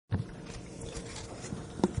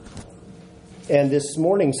And this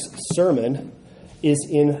morning's sermon is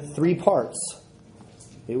in 3 parts.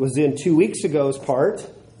 It was in 2 weeks ago's part.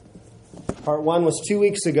 Part 1 was 2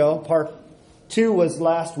 weeks ago. Part 2 was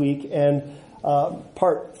last week. And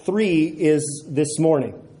part 3 is this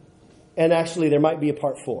morning. And actually, there might be a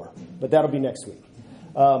part 4. But that'll be next week.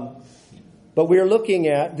 But we're looking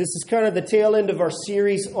at, this is kind of the tail end of our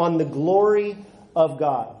series on the glory of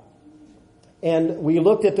God. And we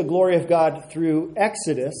looked at the glory of God through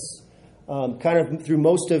Exodus. Kind of through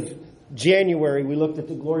most of January, we looked at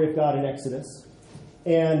the glory of God in Exodus.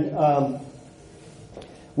 And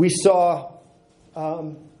we saw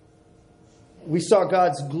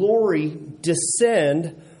God's glory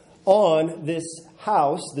descend on this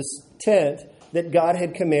house, this tent that God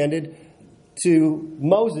had commanded to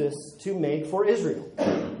Moses to make for Israel.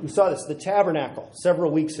 We saw this, the tabernacle,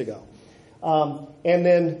 several weeks ago. And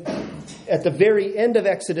then at the very end of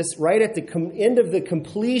Exodus, right at the end of the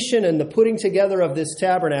completion and the putting together of this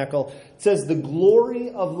tabernacle, it says the glory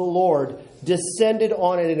of the Lord descended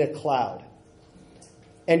on it in a cloud.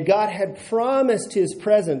 And God had promised His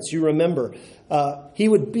presence, you remember. He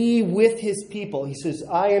would be with His people. He says,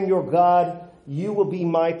 I am your God, you will be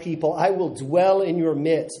my people. I will dwell in your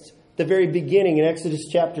midst. The very beginning in Exodus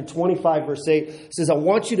chapter 25, verse 8, it says, I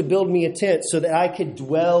want you to build me a tent so that I could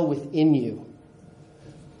dwell within you.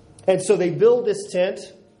 And so they build this tent,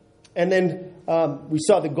 and then we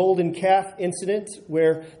saw the golden calf incident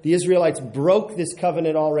where the Israelites broke this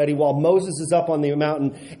covenant already while Moses is up on the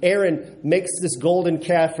mountain. Aaron makes this golden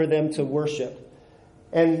calf for them to worship.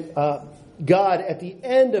 And God, at the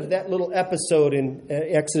end of that little episode in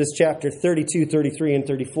Exodus chapter 32, 33, and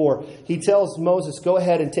 34, He tells Moses, go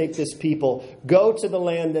ahead and take this people. Go to the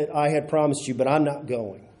land that I had promised you, but I'm not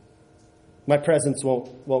going. My presence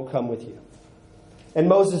won't come with you. And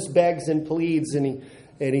Moses begs and pleads, and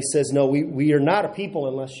he says, no, we are not a people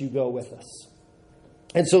unless you go with us.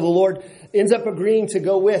 And so the Lord ends up agreeing to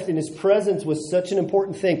go with, and His presence was such an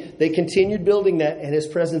important thing. They continued building that, and His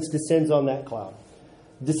presence descends on that cloud.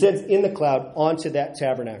 Descends in the cloud onto that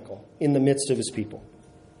tabernacle in the midst of His people.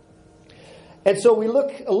 And so we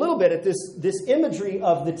look a little bit at this imagery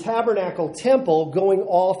of the tabernacle temple going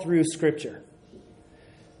all through Scripture.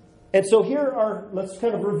 And so let's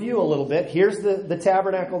kind of review a little bit. Here's the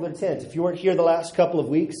tabernacle, the tent. If you weren't here the last couple of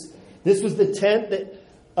weeks, this was the tent that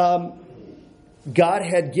God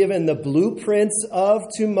had given the blueprints of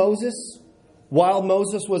to Moses while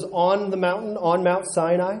Moses was on the mountain, on Mount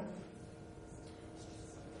Sinai.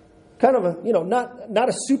 Kind of not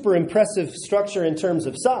a super impressive structure in terms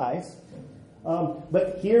of size.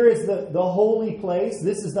 But here is the holy place.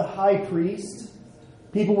 This is the high priest.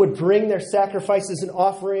 People would bring their sacrifices and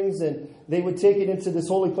offerings, and they would take it into this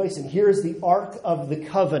holy place. And here is the Ark of the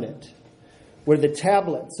Covenant, where the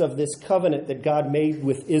tablets of this covenant that God made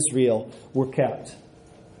with Israel were kept.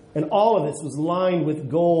 And all of this was lined with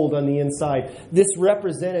gold on the inside. This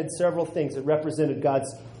represented several things. It represented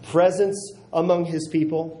God's presence among His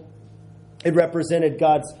people. It represented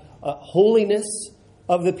God's holiness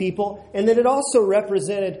of the people. And then it also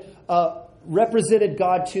represented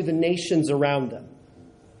God to the nations around them.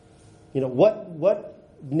 What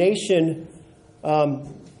nation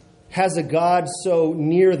has a God so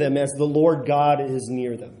near them as the Lord God is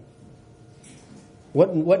near them?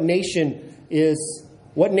 What nation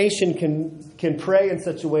can pray in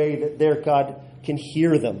such a way that their God can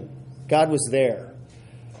hear them? God was there.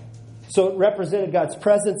 So it represented God's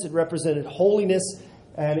presence, it represented holiness,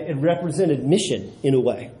 and it represented mission in a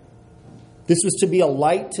way. This was to be a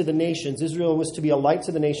light to the nations. Israel was to be a light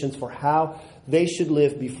to the nations for how they should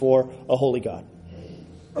live before a holy God.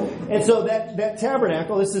 And so that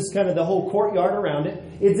tabernacle, this is kind of the whole courtyard around it,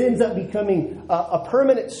 it ends up becoming a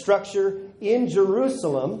permanent structure in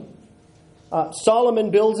Jerusalem.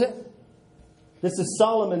 Solomon builds it. This is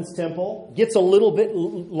Solomon's temple. Gets a little bit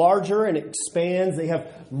larger and expands. They have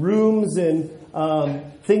rooms and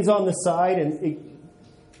things on the side. And it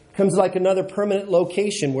comes like another permanent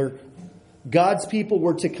location where God's people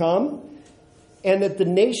were to come. And that the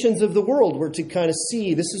nations of the world were to kind of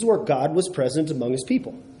see this is where God was present among His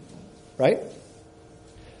people. Right?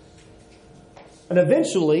 And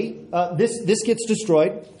eventually, this gets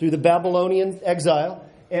destroyed through the Babylonian exile.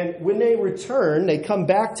 And when they return, they come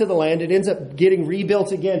back to the land. It ends up getting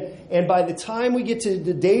rebuilt again. And by the time we get to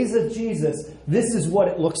the days of Jesus, this is what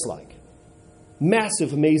it looks like.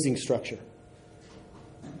 Massive, amazing structure.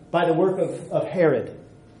 By the work of Herod.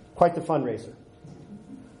 Quite the fundraiser.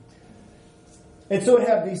 And so it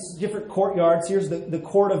had these different courtyards. Here's the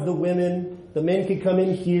court of the women. The men could come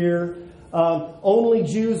in here. Only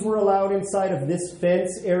Jews were allowed inside of this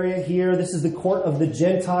fence area here. This is the court of the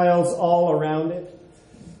Gentiles all around it.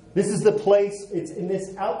 This is the place, it's in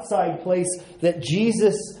this outside place that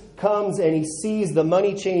Jesus comes and he sees the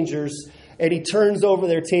money changers and he turns over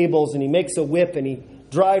their tables and he makes a whip and he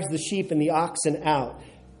drives the sheep and the oxen out.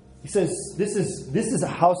 He says, this is a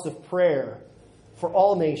house of prayer for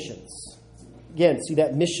all nations. Again, see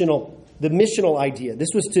that the missional idea. This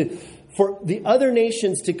was for the other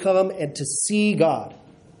nations to come and to see God.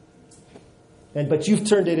 But you've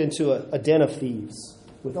turned it into a den of thieves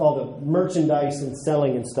with all the merchandise and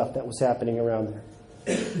selling and stuff that was happening around there.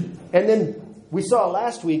 And then we saw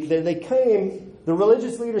last week that the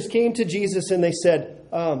religious leaders came to Jesus and they said,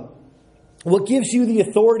 what gives you the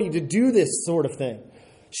authority to do this sort of thing?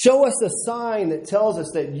 Show us a sign that tells us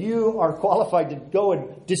that you are qualified to go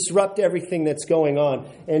and disrupt everything that's going on.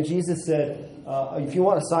 And Jesus said, if you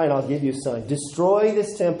want a sign, I'll give you a sign. Destroy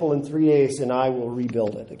this temple in 3 days and I will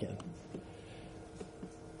rebuild it again.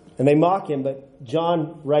 And they mock him, but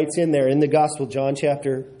John writes in there in the Gospel, John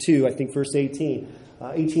chapter 2, I think verse 18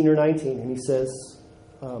 or 19, and he says,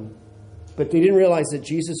 but they didn't realize that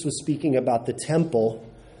Jesus was speaking about the temple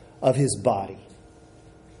of his body.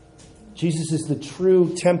 Jesus is the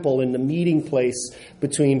true temple and the meeting place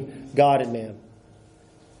between God and man.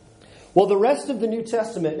 Well, the rest of the New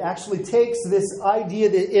Testament actually takes this idea,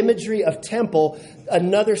 the imagery of temple,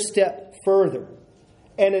 another step further.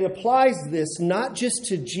 And it applies this not just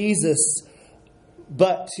to Jesus,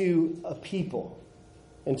 but to a people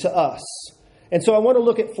and to us. And so I want to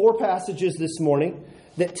look at 4 passages this morning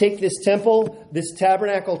that take this temple, this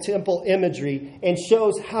tabernacle temple imagery, and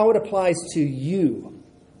shows how it applies to you.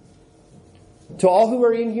 To all who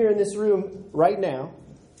are in here in this room right now,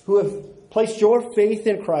 who have placed your faith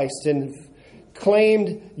in Christ and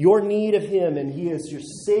claimed your need of Him, and He is your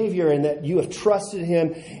Savior, and that you have trusted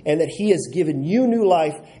Him, and that He has given you new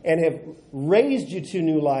life and have raised you to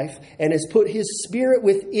new life and has put His Spirit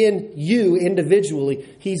within you individually.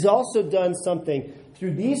 He's also done something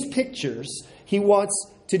through these pictures. He wants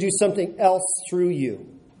to do something else through you.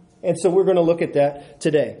 And so we're going to look at that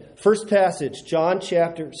today. First passage, 1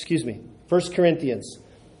 Corinthians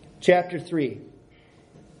chapter 3.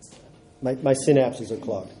 My synapses are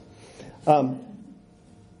clogged.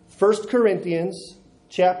 1 Corinthians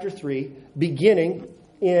chapter 3, beginning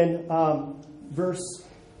in verse...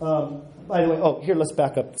 by the way, here, let's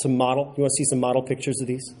back up some model. You want to see some model pictures of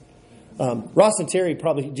these? Ross and Terry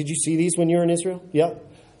probably... Did you see these when you were in Israel? Yeah.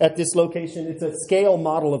 At this location. It's a scale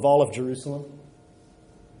model of all of Jerusalem.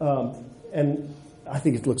 And I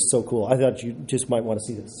think it looks so cool. I thought you just might want to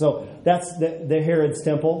see this. So that's the Herod's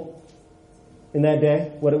temple in that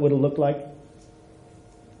day, what it would have looked like.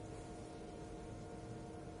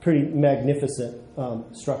 Pretty magnificent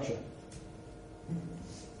structure.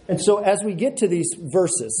 And so as we get to these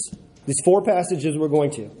verses, these 4 passages we're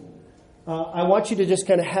going to, I want you to just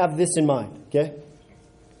kind of have this in mind, okay?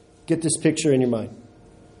 Get this picture in your mind.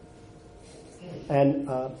 And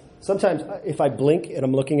sometimes if I blink and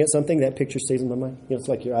I'm looking at something, that picture stays in my mind. You know, it's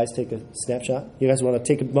like your eyes take a snapshot. You guys want to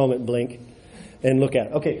take a moment, blink, and look at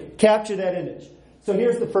it. Okay, capture that image. So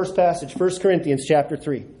here's the first passage, 1 Corinthians chapter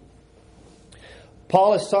 3.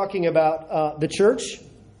 Paul is talking about the church,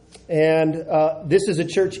 and this is a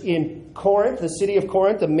church in Corinth, the city of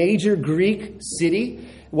Corinth, a major Greek city.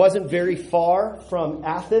 It wasn't very far from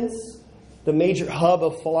Athens, the major hub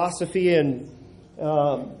of philosophy and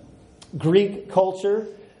Greek culture.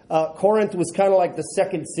 Corinth was kind of like the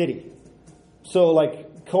second city. So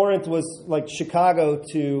like Corinth was like Chicago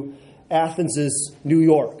to Athens' New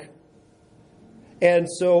York. And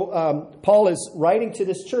so Paul is writing to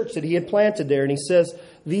this church that he had planted there, and he says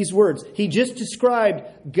these words. He just described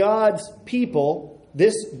God's people,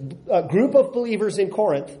 this group of believers in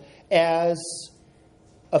Corinth, as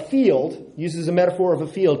a field, uses a metaphor of a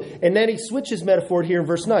field. And then he switches metaphor here in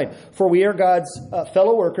verse 9. For we are God's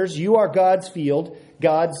fellow workers. You are God's field,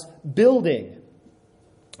 God's building.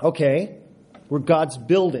 Okay, we're God's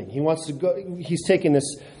building. He wants to go. He's taking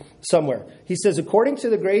this somewhere. He says, according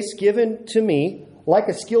to the grace given to me, like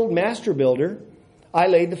a skilled master builder, I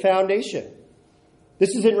laid the foundation.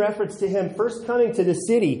 This is in reference to him first coming to the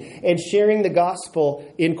city and sharing the gospel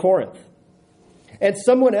in Corinth. And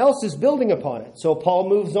someone else is building upon it. So Paul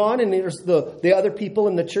moves on, and there's the other people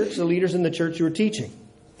in the church, the leaders in the church who are teaching.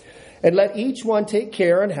 And let each one take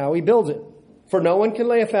care on how he builds it. For no one can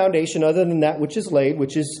lay a foundation other than that which is laid,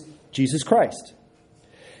 which is Jesus Christ.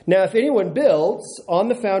 Now, if anyone builds on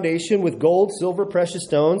the foundation with gold, silver, precious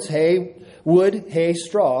stones, hay, wood, hay,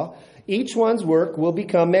 straw, each one's work will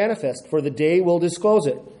become manifest, for the day will disclose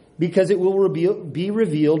it, because it will be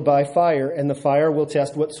revealed by fire, and the fire will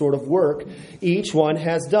test what sort of work each one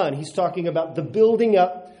has done. He's talking about the building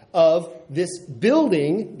up of this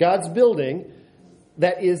building, God's building,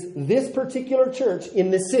 that is this particular church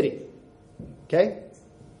in this city. Okay?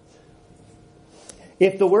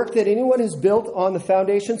 If the work that anyone has built on the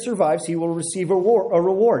foundation survives, he will receive a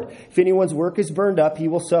reward. If anyone's work is burned up, he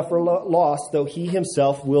will suffer loss, though he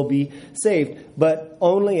himself will be saved, but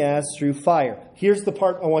only as through fire. Here's the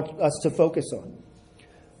part I want us to focus on.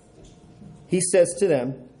 He says to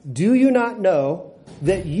them, do you not know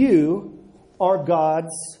that you are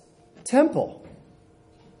God's temple,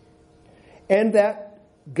 and that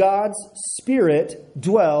God's Spirit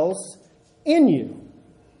dwells in you?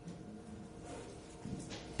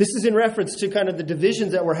 This is in reference to kind of the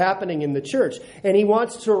divisions that were happening in the church. And he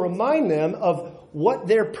wants to remind them of what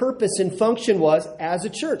their purpose and function was as a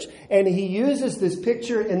church. And he uses this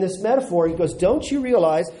picture and this metaphor. He goes, don't you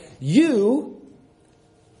realize you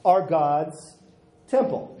are God's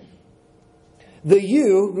temple? The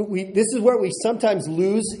you, this is where we sometimes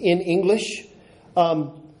lose in English.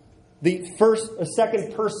 The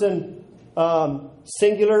second person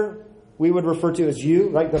singular we would refer to as you,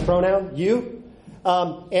 like the pronoun you.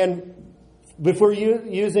 And if we're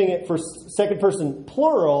using it for second person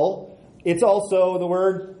plural, it's also the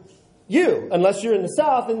word you. Unless you're in the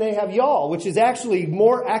South and they have y'all, which is actually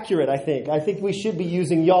more accurate, I think. I think we should be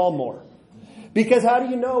using y'all more. Because how do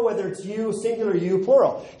you know whether it's you singular, you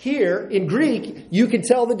plural? Here, in Greek, you can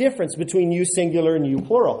tell the difference between you singular and you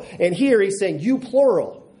plural. And here he's saying you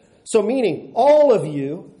plural. So meaning all of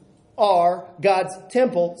you are God's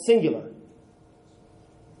temple singular.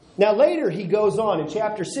 Now later he goes on in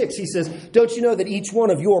chapter 6, he says, don't you know that each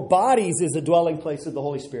one of your bodies is a dwelling place of the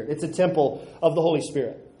Holy Spirit? It's a temple of the Holy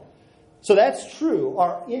Spirit. So that's true.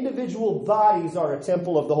 Our individual bodies are a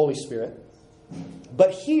temple of the Holy Spirit.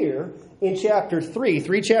 But here in chapter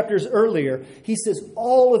 3 chapters earlier, he says,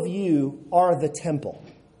 all of you are the temple.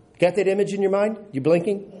 Got that image in your mind? You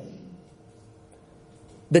blinking?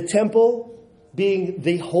 The temple being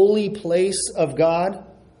the holy place of God,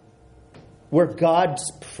 where God's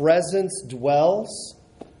presence dwells.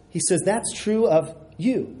 He says that's true of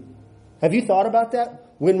you. Have you thought about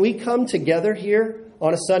that? When we come together here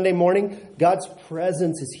on a Sunday morning, God's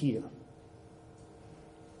presence is here.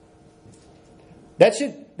 That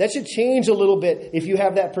should change a little bit if you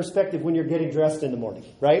have that perspective when you're getting dressed in the morning,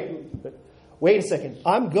 right? But wait a second.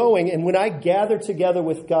 I'm going, and when I gather together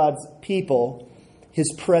with God's people,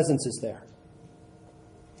 His presence is there.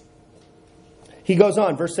 He goes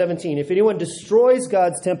on, verse 17, if anyone destroys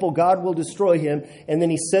God's temple, God will destroy him. And then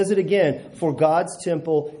he says it again, for God's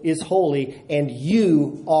temple is holy, and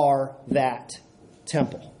you are that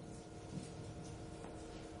temple.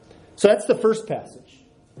 So that's the first passage.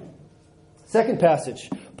 Second passage,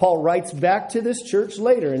 Paul writes back to this church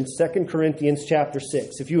later in 2 Corinthians chapter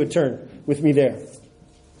 6. If you would turn with me there.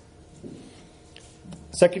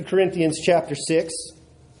 2 Corinthians chapter 6.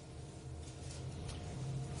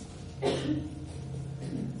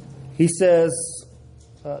 He says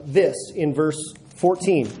this in verse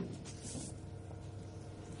 14.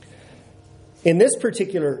 In this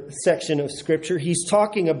particular section of Scripture, he's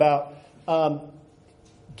talking about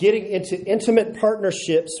getting into intimate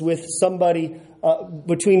partnerships with somebody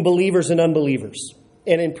between believers and unbelievers.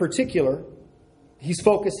 And in particular, he's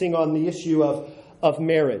focusing on the issue of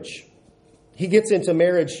marriage. He gets into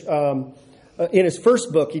marriage in his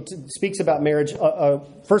first book. He speaks about marriage,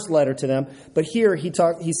 first letter to them. But here he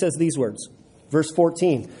says these words, verse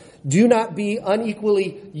 14. Do not be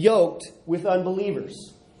unequally yoked with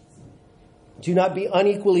unbelievers. Do not be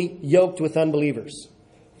unequally yoked with unbelievers.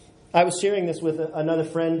 I was sharing this with another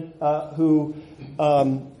friend who,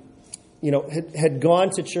 had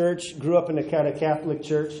gone to church, grew up in a kind of Catholic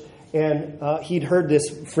church, and he'd heard this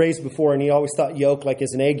phrase before, and he always thought yoke like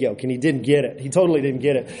as an egg yolk, and he didn't get it. He totally didn't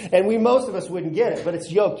get it. And most of us wouldn't get it, but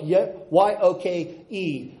it's yoked, Y-O-K-E-D.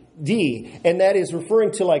 And that is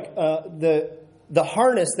referring to like the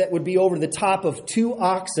harness that would be over the top of two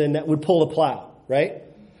oxen that would pull a plow, right?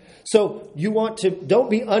 So don't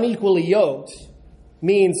be unequally yoked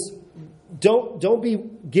means don't be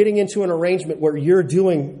getting into an arrangement where you're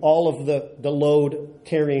doing all of the load,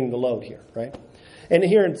 carrying the load here, right? And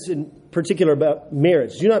here it's in particular about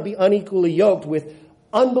marriage. Do not be unequally yoked with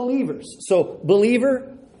unbelievers. So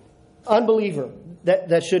believer, unbeliever,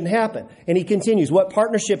 that shouldn't happen. And he continues, what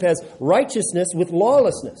partnership has righteousness with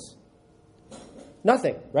lawlessness?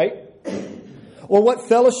 Nothing, right? Or what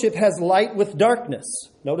fellowship has light with darkness?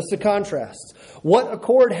 Notice the contrast. What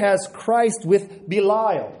accord has Christ with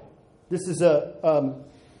Belial? This is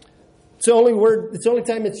it's the only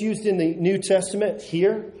time it's used in the New Testament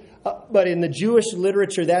here. But in the Jewish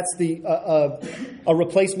literature, that's a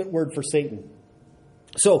replacement word for Satan.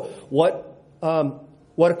 So what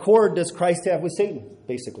accord does Christ have with Satan,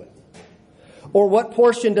 basically? Or what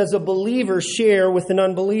portion does a believer share with an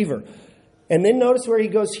unbeliever? And then notice where he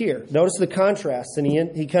goes here. Notice the contrast, and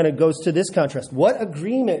he kind of goes to this contrast. What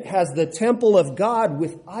agreement has the temple of God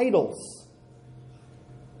with idols?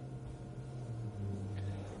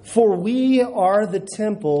 For we are the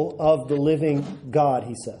temple of the living God,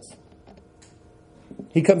 he says.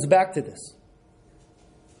 He comes back to this.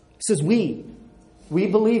 He says, we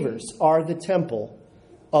believers are the temple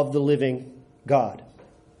of the living God.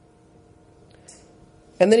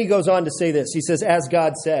 And then he goes on to say this. He says, as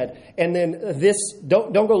God said. And then this,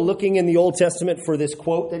 don't go looking in the Old Testament for this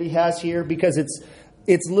quote that he has here, because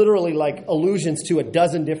it's literally like allusions to a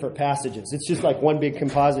dozen different passages. It's just like one big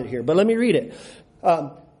composite here. But let me read it.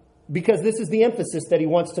 Because this is the emphasis that he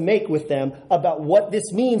wants to make with them about what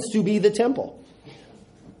this means to be the temple.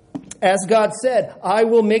 As God said, I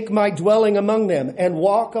will make my dwelling among them and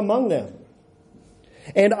walk among them.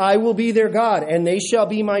 And I will be their God, and they shall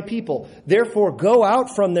be my people. Therefore, go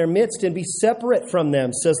out from their midst and be separate from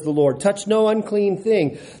them, says the Lord. Touch no unclean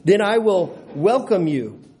thing. Then I will welcome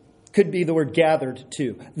you. Could be the word gathered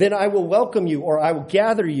too. Then I will welcome you, or I will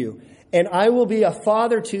gather you. And I will be a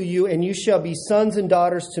father to you, and you shall be sons and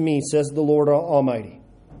daughters to me, says the Lord Almighty.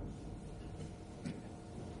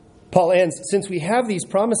 Paul ends, since we have these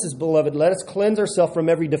promises, beloved, let us cleanse ourselves from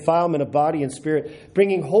every defilement of body and spirit,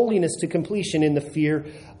 bringing holiness to completion in the fear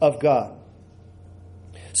of God.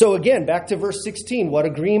 So again, back to verse 16. What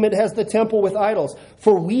agreement has the temple with idols?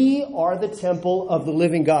 For we are the temple of the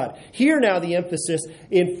living God. Here now the emphasis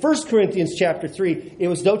in 1 Corinthians chapter 3, it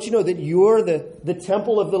was, don't you know that you're the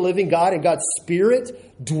temple of the living God and God's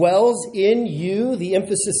Spirit dwells in you? The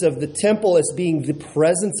emphasis of the temple as being the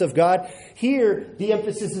presence of God. Here, the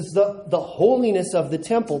emphasis is the holiness of the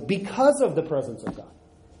temple because of the presence of God.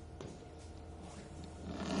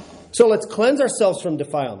 So let's cleanse ourselves from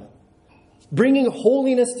defilement. Bringing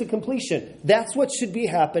holiness to completion. That's what should be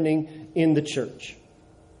happening in the church.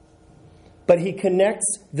 But he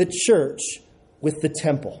connects the church with the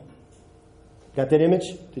temple. Got that image?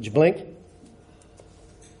 Did you blink?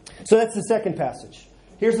 So that's the second passage.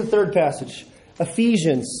 Here's the third passage.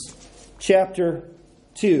 Ephesians chapter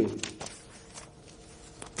 2.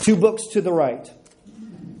 2 books to the right.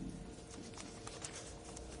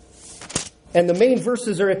 And the main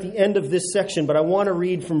verses are at the end of this section, but I want to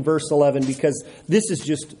read from verse 11 because this is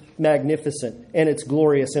just magnificent and it's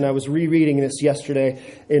glorious. And I was rereading this yesterday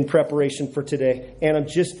in preparation for today, and I'm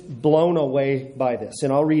just blown away by this.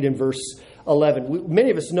 And I'll read in verse 11.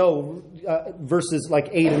 Many of us know verses like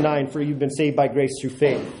 8 and 9, for you've been saved by grace through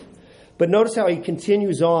faith. But notice how he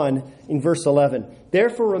continues on in verse 11.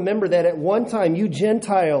 Therefore remember that at one time you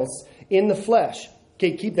Gentiles in the flesh.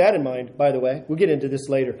 Okay, keep that in mind, by the way. We'll get into this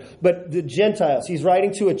later. But the Gentiles, he's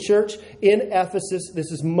writing to a church in Ephesus.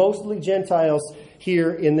 This is mostly Gentiles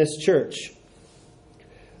here in this church.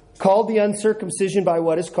 Called the uncircumcision by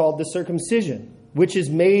what is called the circumcision, which is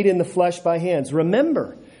made in the flesh by hands.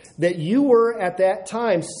 Remember that you were at that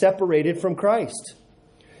time separated from Christ.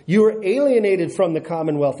 You were alienated from the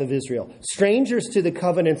commonwealth of Israel, strangers to the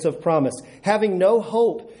covenants of promise, having no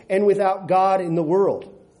hope and without God in the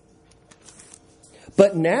world.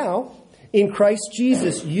 But now, in Christ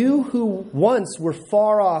Jesus, you who once were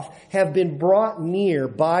far off have been brought near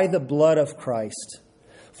by the blood of Christ.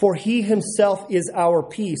 For he himself is our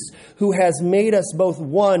peace, who has made us both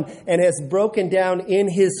one and has broken down in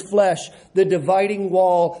his flesh the dividing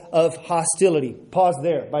wall of hostility. Pause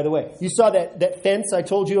there, by the way. You saw that fence I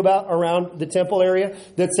told you about around the temple area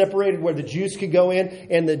that separated where the Jews could go in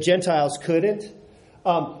and the Gentiles couldn't?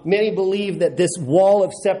 Many believe that this wall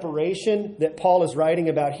of separation that Paul is writing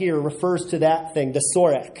about here refers to that thing, the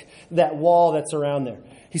sorek, that wall that's around there.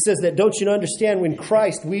 He says that, don't you understand, when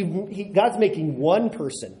Christ, God's making one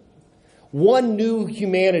person, one new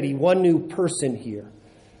humanity, one new person here.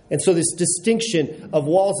 And so this distinction of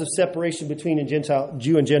walls of separation between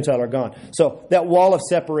Jew and Gentile are gone. So that wall of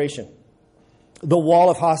separation, the wall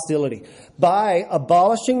of hostility, by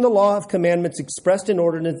abolishing the law of commandments expressed in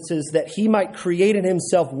ordinances, that he might create in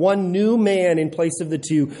himself one new man in place of the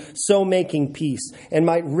two, so making peace, and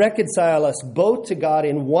might reconcile us both to God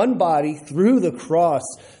in one body through the cross,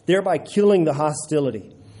 thereby killing the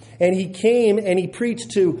hostility. And he came and he preached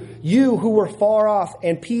to you who were far off,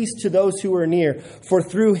 and peace to those who were near. For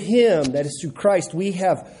through him, that is through Christ,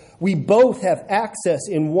 we both have access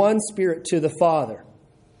in one Spirit to the Father.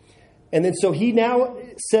 And then so he now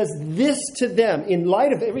says this to them in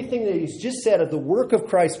light of everything that he's just said of the work of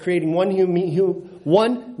Christ creating one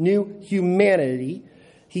new humanity.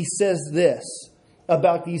 He says this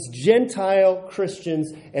about these Gentile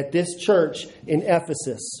Christians at this church in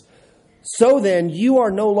Ephesus. So then you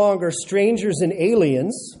are no longer strangers and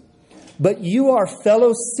aliens, But you are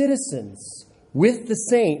fellow citizens with the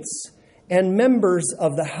saints and members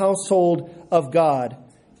of the household of God.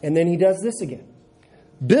 And then he does this again.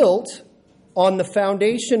 Built on the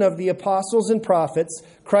foundation of the apostles and prophets,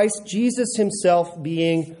 Christ Jesus himself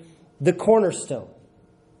being the cornerstone,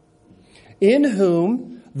 in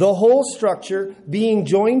whom the whole structure, being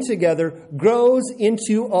joined together, grows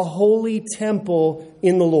into a holy temple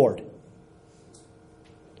in the Lord.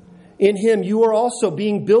 In him you are also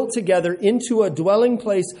being built together into a dwelling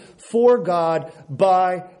place for God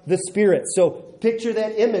by the Spirit. So picture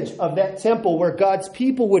that image of that temple where God's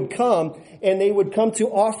people would come, and they would come to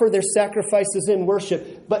offer their sacrifices in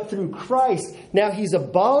worship. But through Christ, now he's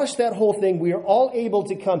abolished that whole thing. We are all able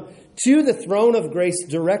to come to the throne of grace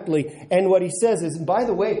directly. And what he says is, by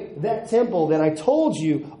the way, that temple that I told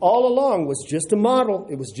you all along was just a model.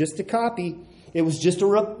 It was just a copy. It was just a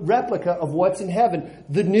replica of what's in heaven.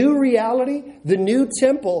 The new reality, the new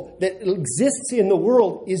temple that exists in the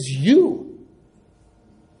world is you.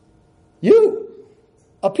 You,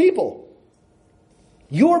 a people.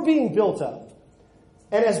 You're being built up.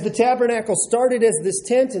 And as the tabernacle started as this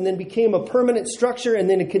tent and then became a permanent structure and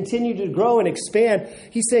then it continued to grow and expand,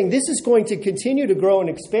 he's saying this is going to continue to grow and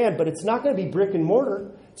expand, but it's not going to be brick and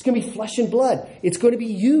mortar. It's going to be flesh and blood. It's going to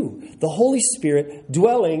be you, the Holy Spirit,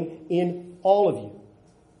 dwelling in all of you.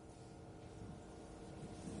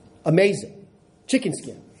 Amazing. Chicken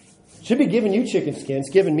skin. Should be giving you chicken skin. It's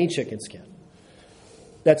giving me chicken skin.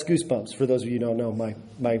 That's goosebumps for those of you who don't know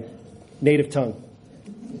my native tongue.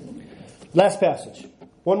 Last passage.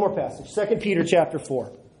 One more passage. 2 Peter chapter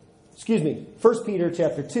 4. 1 Peter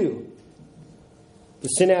chapter 2. The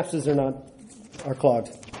synapses are clogged.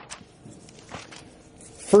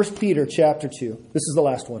 1 Peter chapter 2. This is the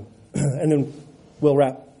last one. And then we'll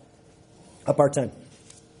wrap up our time.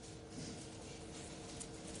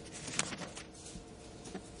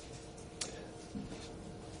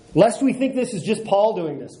 Lest we think this is just Paul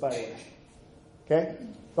doing this, by the way. Okay?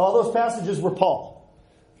 All those passages were Paul.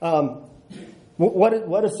 What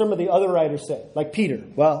do some of the other writers say? Like Peter.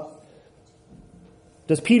 Well,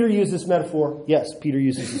 does Peter use this metaphor? Yes, Peter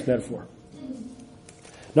uses this metaphor.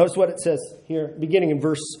 Notice what it says here, beginning in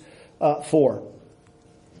verse 4.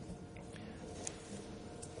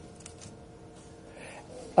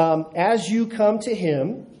 As you come to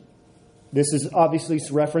him, this is obviously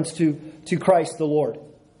a reference to Christ the Lord.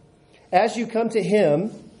 As you come to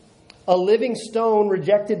him, a living stone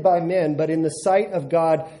rejected by men, but in the sight of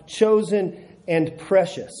God, chosen and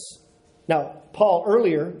precious. Now, Paul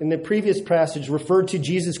earlier in the previous passage referred to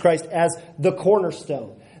Jesus Christ as the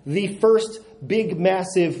cornerstone, the first big,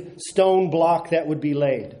 massive stone block that would be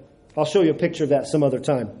laid. I'll show you a picture of that some other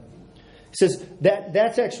time. He says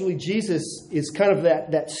that's actually Jesus is kind of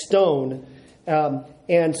that stone.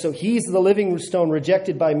 And so he's the living stone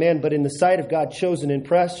rejected by men, but in the sight of God, chosen and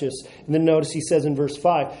precious. And then notice he says in verse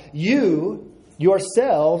 5, you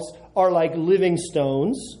yourselves are like living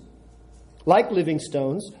stones,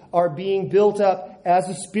 are being built up as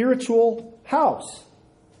a spiritual house.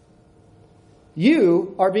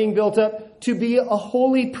 You are being built up to be a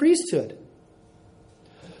holy priesthood,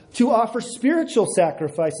 to offer spiritual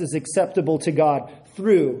sacrifices acceptable to God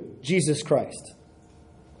through Jesus Christ.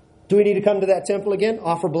 Do we need to come to that temple again?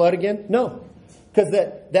 Offer blood again? No. Because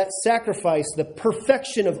that sacrifice, the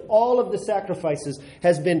perfection of all of the sacrifices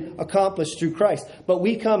has been accomplished through Christ. But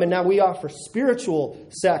we come and now we offer spiritual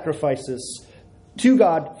sacrifices to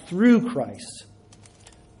God through Christ.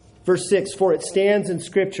 Verse 6, for it stands in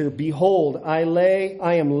Scripture, behold, I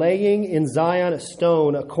am laying in Zion a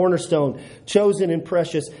stone, a cornerstone, chosen and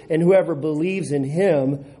precious, and whoever believes in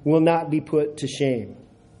him will not be put to shame.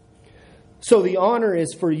 So the honor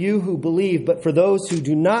is for you who believe, but for those who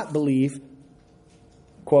do not believe,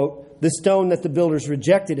 quote, the stone that the builders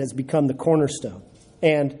rejected has become the cornerstone,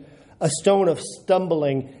 and a stone of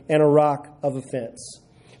stumbling and a rock of offense.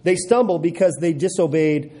 They stumble because they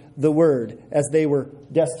disobeyed the word as they were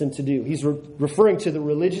destined to do. He's referring to the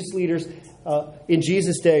religious leaders in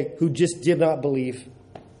Jesus' day who just did not believe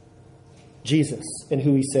Jesus and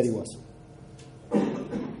who he said he was.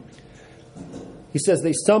 He says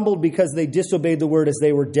they stumbled because they disobeyed the word as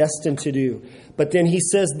they were destined to do. But then he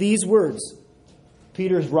says these words.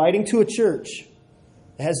 Peter's writing to a church.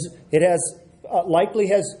 It likely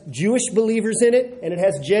has Jewish believers in it, and it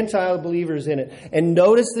has Gentile believers in it. And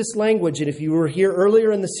notice this language, and if you were here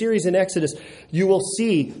earlier in the series in Exodus, you will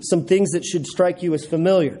see some things that should strike you as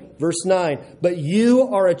familiar. Verse 9, but you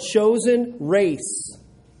are a chosen race,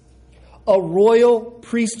 a royal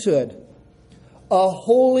priesthood, a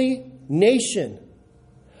holy nation,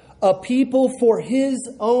 a people for his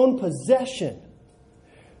own possession.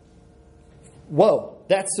 Whoa,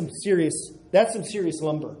 that's some serious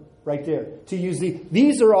lumber right there. To use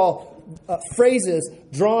these are all phrases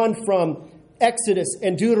drawn from Exodus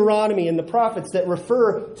and Deuteronomy and the prophets that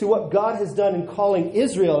refer to what God has done in calling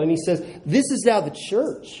Israel. And he says, this is now the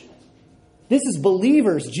church. This is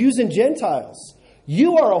believers, Jews and Gentiles.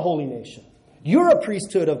 You are a holy nation. You're a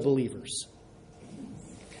priesthood of believers.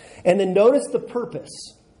 And then notice the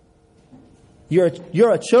purpose.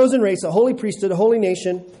 You're a chosen race, a holy priesthood, a holy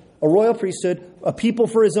nation, a royal priesthood, a people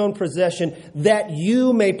for his own possession, that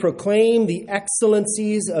you may proclaim the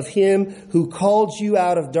excellencies of him who called you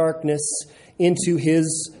out of darkness into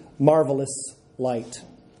his marvelous light.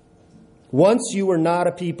 Once you were not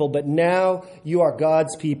a people, but now you are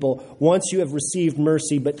God's people. Once you have received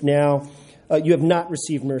mercy, but now you have not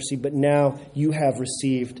received mercy, but now you have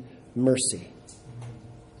received mercy.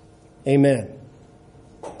 Amen.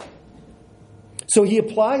 So he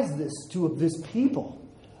applies this to this people,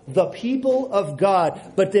 the people of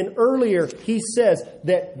God. But then earlier he says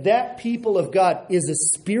that people of God is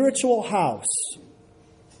a spiritual house.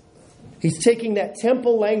 He's taking that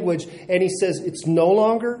temple language and he says it's no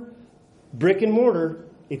longer brick and mortar,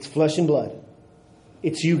 it's flesh and blood.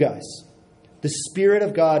 It's you guys. The Spirit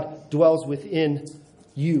of God dwells within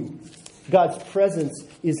you. God's presence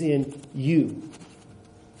is in you.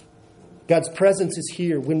 God's presence is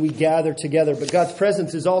here when we gather together, but God's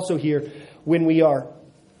presence is also here when we are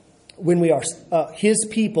his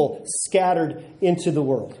people scattered into the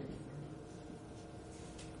world.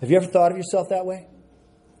 Have you ever thought of yourself that way?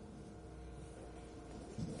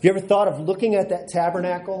 Have you ever thought of looking at that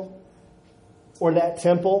tabernacle or that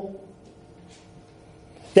temple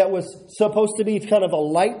that was supposed to be kind of a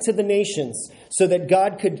light to the nations so that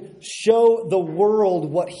God could show the world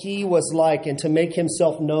what he was like and to make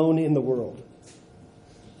himself known in the world?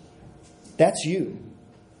 That's you.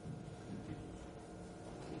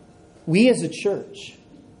 We as a church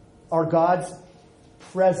are God's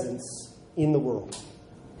presence in the world.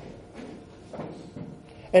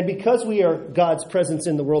 And because we are God's presence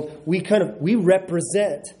in the world, we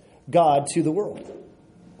represent God to the world.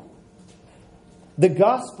 The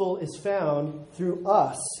gospel is found through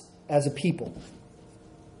us as a people,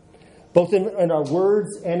 both in our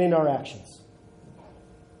words and in our actions.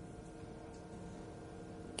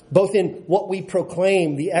 Both in what we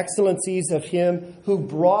proclaim, the excellencies of him who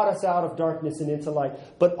brought us out of darkness and into light,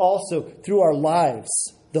 but also through our lives,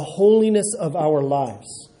 the holiness of our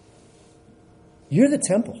lives. You're the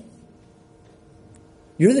temple.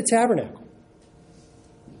 You're the tabernacle.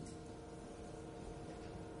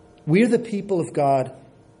 We're the people of God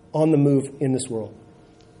on the move in this world.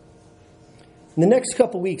 In the next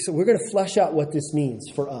couple weeks, we're going to flesh out what this means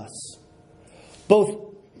for us,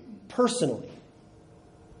 both personally,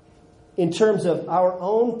 in terms of our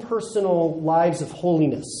own personal lives of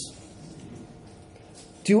holiness.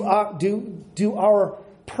 Do our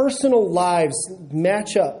personal lives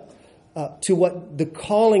match up to what the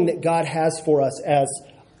calling that God has for us as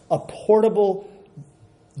a portable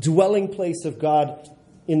dwelling place of God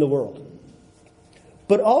in the world?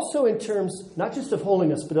 But also in terms, not just of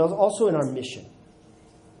holiness, but also in our mission.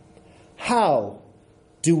 How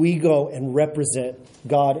do we go and represent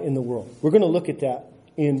God in the world? We're going to look at that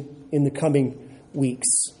in the coming weeks.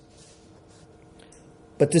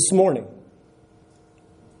 But this morning,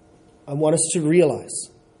 I want us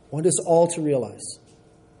all to realize,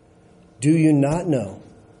 do you not know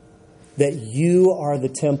that you are the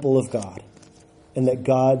temple of God and that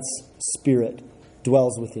God's Spirit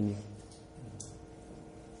dwells within you?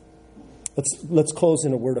 Let's close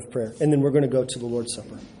in a word of prayer, and then we're going to go to the Lord's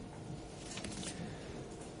Supper.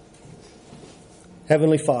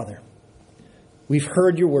 Heavenly Father, we've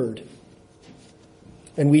heard your word,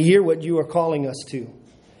 and we hear what you are calling us to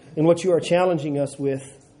and what you are challenging us with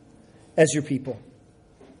as your people.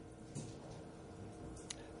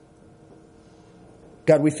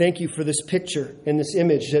 God, we thank you for this picture and this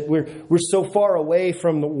image that we're so far away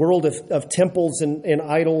from the world of temples and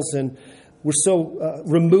idols, and we're so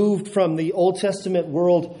removed from the Old Testament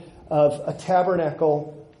world of a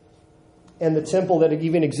tabernacle and the temple that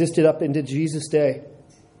even existed up into Jesus' day.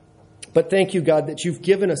 But thank you, God, that you've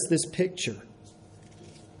given us this picture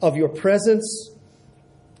of your presence,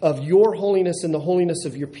 of your holiness and the holiness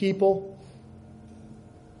of your people,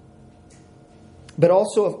 but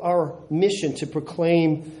also of our mission to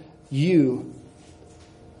proclaim you,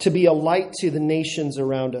 to be a light to the nations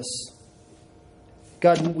around us.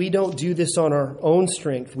 God, we don't do this on our own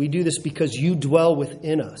strength. We do this because you dwell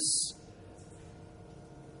within us,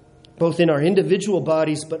 both in our individual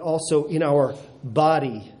bodies, but also in our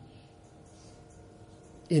body,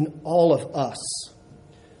 in all of us.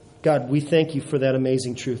 God, we thank you for that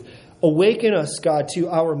amazing truth. Awaken us, God, to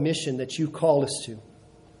our mission that you called us to.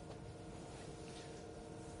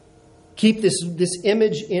 Keep this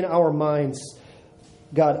image in our minds,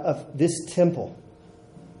 God, of this temple,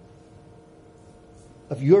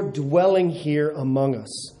 of your dwelling here among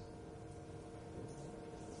us.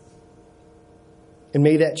 And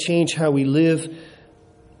may that change how we live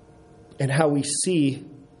and how we see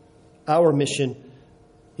our mission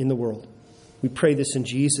in the world. We pray this in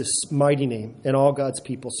Jesus' mighty name. And all God's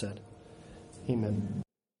people said, amen.